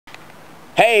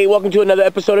Hey, welcome to another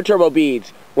episode of TurboBeads.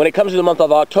 When it comes to the month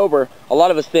of October, a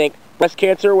lot of us think Breast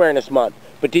Cancer Awareness Month.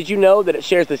 But did you know that it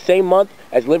shares the same month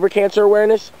as Liver Cancer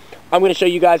Awareness? I'm going to show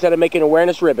you guys how to make an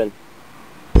awareness ribbon.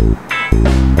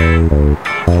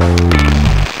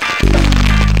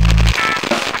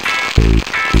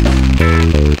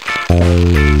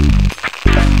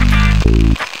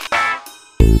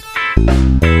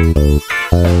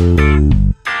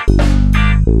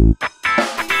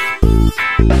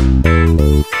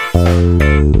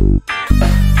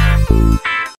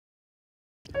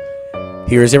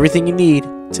 Here is everything you need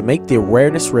to make the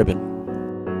awareness ribbon.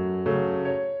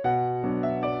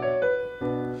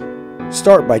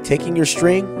 Start by taking your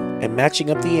string and matching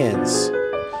up the ends,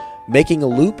 making a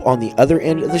loop on the other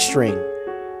end of the string.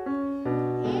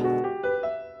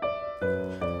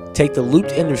 Take the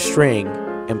looped end of string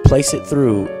and place it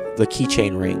through the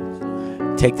keychain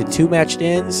ring. Take the two matched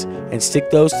ends and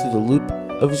stick those through the loop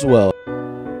as well.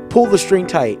 Pull the string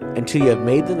tight until you have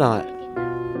made the knot.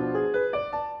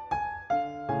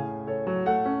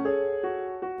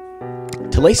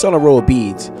 To lace on a row of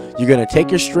beads, you're going to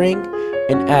take your string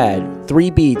and add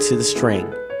 3 beads to the string.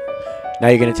 Now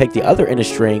you're going to take the other end of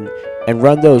string and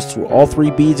run those through all 3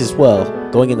 beads as well,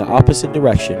 going in the opposite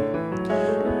direction.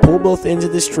 Pull both ends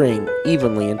of the string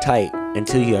evenly and tight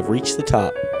until you have reached the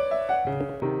top.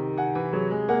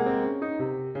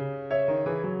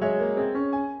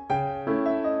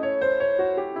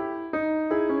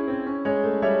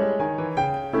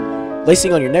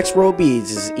 Lacing on your next row of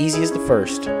beads is as easy as the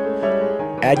first.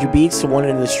 Add your beads to one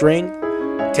end of the string,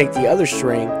 take the other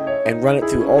string and run it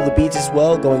through all the beads as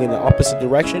well, going in the opposite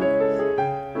direction.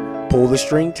 Pull the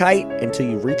string tight until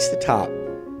you reach the top.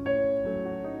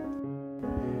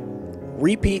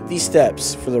 Repeat these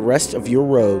steps for the rest of your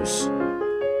rows.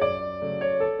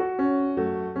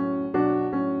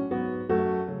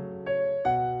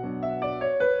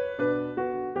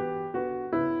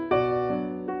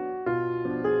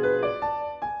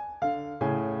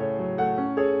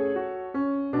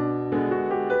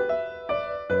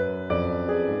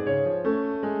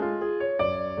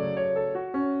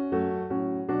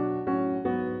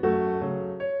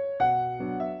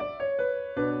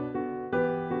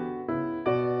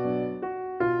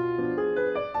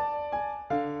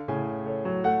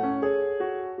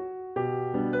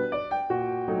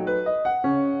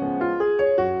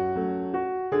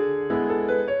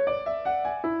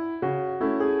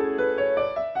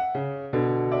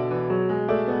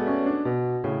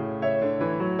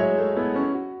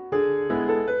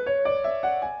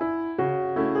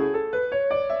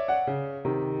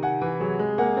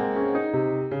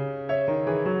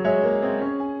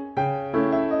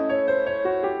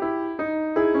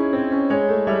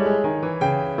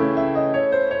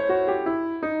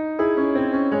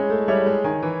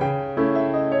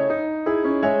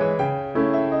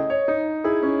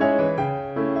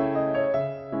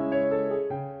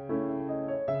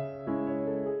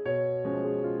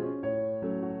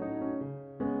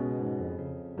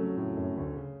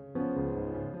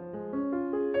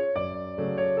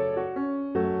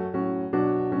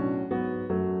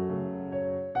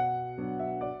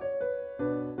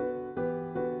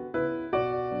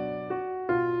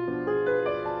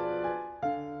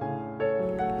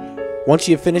 Once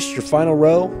you have finished your final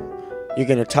row, you're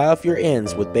going to tie off your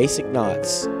ends with basic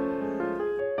knots.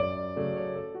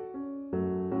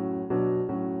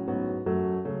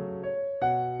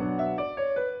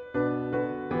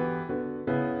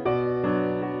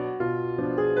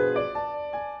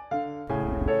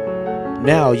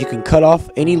 Now you can cut off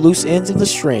any loose ends of the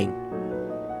string.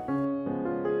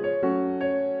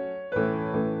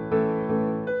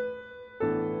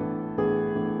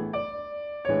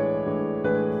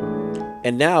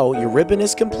 And now your ribbon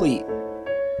is complete.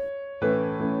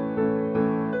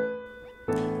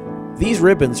 These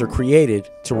ribbons are created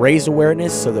to raise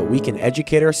awareness so that we can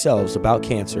educate ourselves about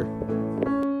cancer.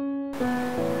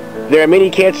 There are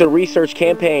many cancer research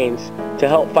campaigns to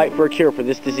help fight for a cure for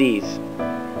this disease.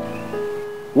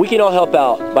 We can all help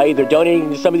out by either donating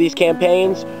to some of these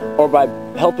campaigns or by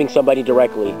helping somebody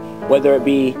directly, whether it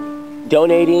be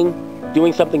donating,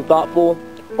 doing something thoughtful,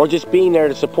 or just being there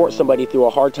to support somebody through a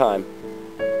hard time.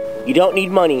 You don't need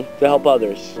money to help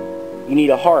others. You need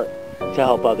a heart to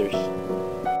help others.